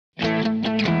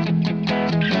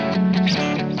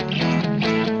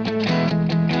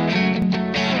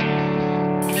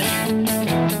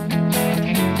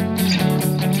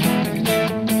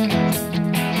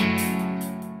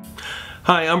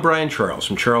I'm Brian Charles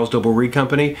from Charles Double Reed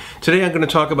Company. Today I'm going to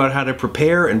talk about how to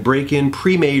prepare and break in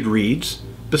pre-made reeds,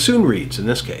 bassoon reeds in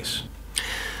this case.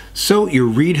 So your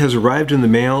reed has arrived in the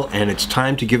mail and it's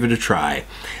time to give it a try.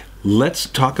 Let's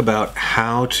talk about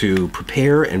how to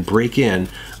prepare and break in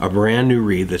a brand new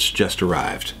reed that's just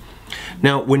arrived.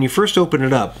 Now, when you first open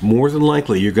it up, more than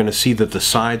likely you're going to see that the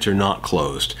sides are not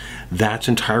closed. That's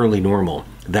entirely normal.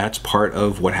 That's part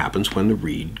of what happens when the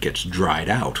reed gets dried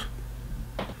out.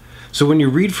 So when your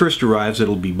reed first arrives,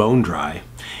 it'll be bone dry,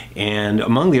 and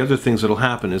among the other things that'll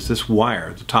happen is this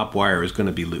wire, the top wire, is going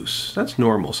to be loose. That's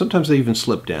normal. Sometimes they even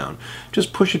slip down.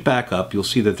 Just push it back up. You'll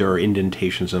see that there are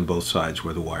indentations on both sides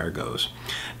where the wire goes.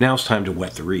 Now it's time to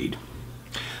wet the reed.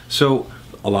 So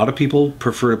a lot of people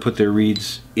prefer to put their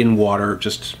reeds in water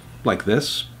just like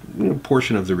this, a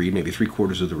portion of the reed, maybe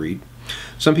 3/4 of the reed.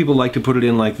 Some people like to put it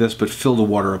in like this but fill the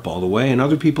water up all the way, and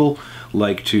other people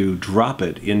like to drop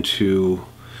it into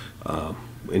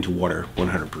water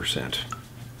 100%.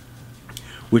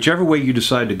 Whichever way you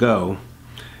decide to go,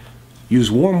 use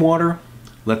warm water,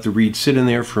 let the reed sit in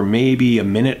there for maybe a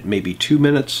minute, maybe 2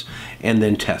 minutes, and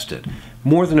then test it.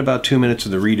 More than about 2 minutes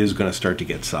and the reed is going to start to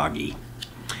get soggy.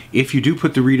 If you do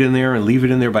put the reed in there and leave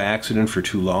it in there by accident for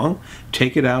too long,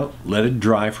 take it out, let it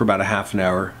dry for about a half an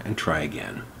hour, and try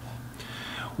again.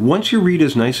 Once your reed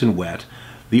is nice and wet,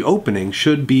 the opening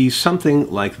should be something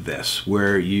like this,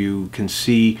 where you can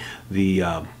see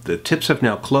the tips have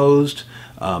now closed.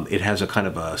 It has a kind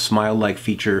of a smile-like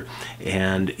feature,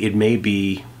 and it may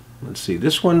be, let's see,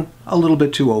 this one a little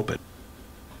bit too open.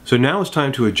 So now it's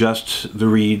time to adjust the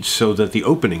reed so that the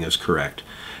opening is correct.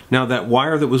 Now that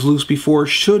wire that was loose before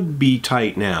should be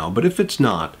tight now, but if it's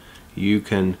not, you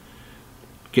can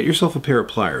get yourself a pair of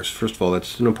pliers. First of all,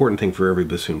 that's an important thing for every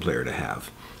bassoon player to have.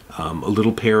 A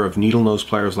little pair of needle nose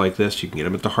pliers like this. You can get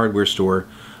them at the hardware store.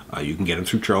 You can get them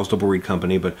through Charles Double Reed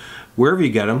Company, but wherever you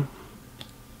get them,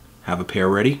 have a pair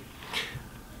ready.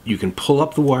 You can pull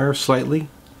up the wire slightly,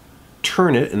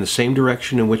 turn it in the same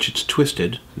direction in which it's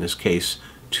twisted, in this case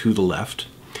to the left,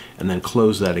 and then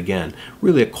close that again.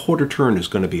 Really, a quarter turn is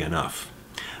going to be enough.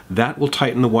 That will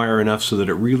tighten the wire enough so that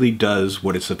it really does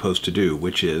what it's supposed to do,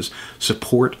 which is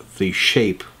support the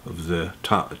shape of the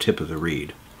tip of the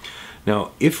reed.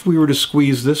 Now, if we were to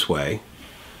squeeze this way,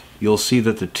 you'll see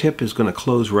that the tip is going to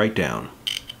close right down.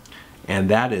 And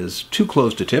that is too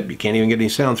close to tip. You can't even get any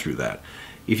sound through that.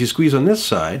 If you squeeze on this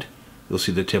side, you'll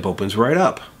see the tip opens right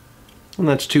up. And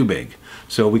that's too big.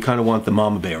 So we kind of want the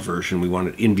Mama Bear version. We want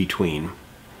it in between.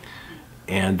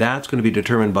 And that's going to be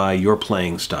determined by your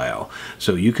playing style.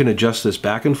 So you can adjust this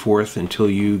back and forth until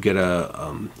you get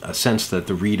a sense that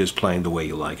the reed is playing the way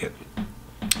you like it.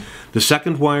 The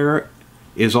second wire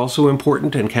is also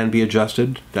important and can be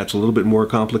adjusted. That's a little bit more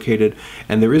complicated.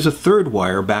 And there is a third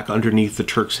wire back underneath the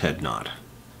Turk's head knot.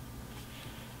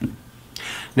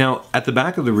 Now, at the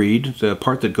back of the reed, the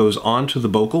part that goes onto the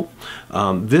bocal,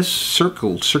 this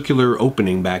circular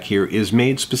opening back here is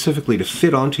made specifically to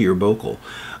fit onto your bocal.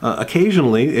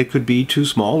 Occasionally, it could be too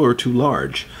small or too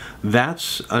large.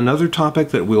 That's another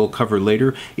topic that we'll cover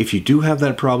later. If you do have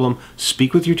that problem,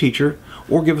 speak with your teacher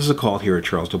or give us a call here at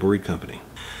Charles Double Reed Company.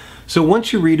 So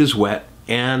once your reed is wet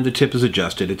and the tip is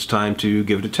adjusted, it's time to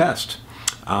give it a test.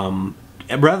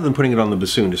 Rather than putting it on the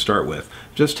bassoon to start with,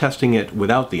 just testing it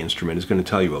without the instrument is going to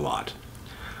tell you a lot.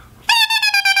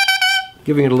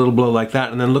 Giving it a little blow like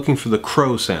that and then looking for the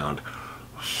crow sound,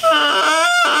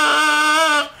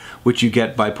 which you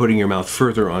get by putting your mouth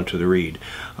further onto the reed.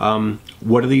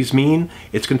 What do these mean?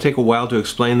 It's going to take a while to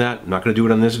explain that. I'm not going to do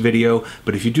it on this video,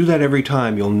 but if you do that every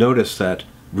time, you'll notice that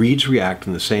reeds react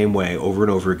in the same way over and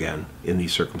over again in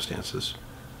these circumstances.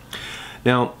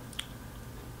 Now,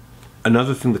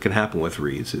 another thing that can happen with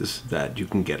reeds is that you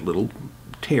can get little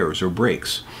tears or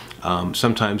breaks.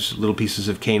 Sometimes little pieces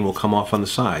of cane will come off on the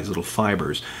sides, little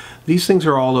fibers. These things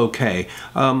are all okay.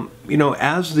 You know,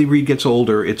 as the reed gets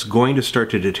older, it's going to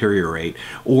start to deteriorate.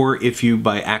 Or if you,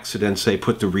 by accident, say,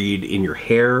 put the reed in your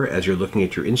hair as you're looking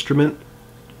at your instrument,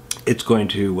 it's going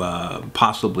to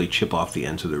possibly chip off the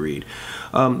ends of the reed.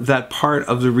 That part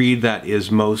of the reed that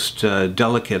is most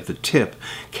delicate, the tip,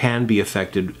 can be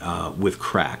affected with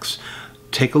cracks.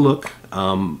 Take a look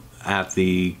at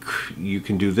you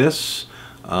can do this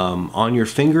on your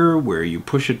finger where you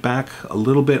push it back a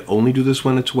little bit. Only do this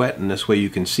when it's wet, and this way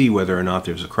you can see whether or not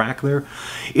there's a crack there.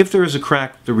 If there is a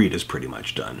crack, the reed is pretty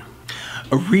much done.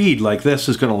 A reed like this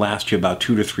is going to last you about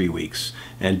 2 to 3 weeks.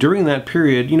 And during that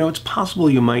period, you know, it's possible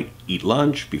you might eat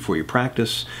lunch before you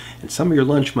practice, and some of your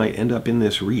lunch might end up in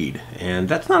this reed. And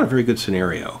that's not a very good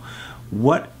scenario.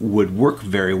 What would work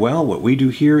very well, what we do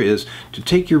here, is to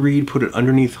take your reed, put it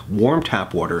underneath warm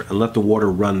tap water, and let the water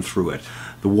run through it.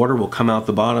 the water will come out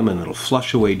the bottom and it'll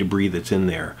flush away debris that's in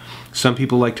there. Some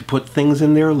people like to put things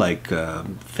in there like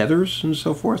feathers and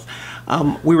so forth.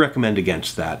 We recommend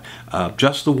against that.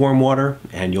 Just the warm water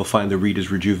and you'll find the reed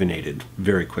is rejuvenated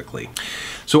very quickly.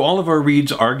 So all of our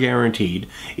reeds are guaranteed.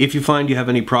 If you find you have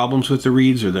any problems with the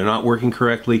reeds or they're not working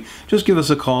correctly, just give us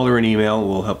a call or an email.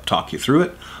 We'll help talk you through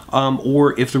it.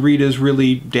 Or if the reed is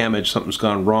really damaged, something's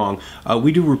gone wrong,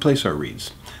 we do replace our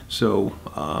reeds. So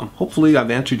hopefully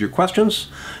I've answered your questions.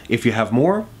 If you have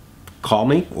more, call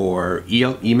me or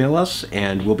email us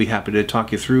and we'll be happy to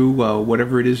talk you through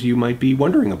whatever it is you might be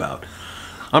wondering about.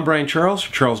 I'm Brian Charles,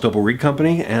 Charles Double Reed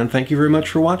Company, and thank you very much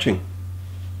for watching.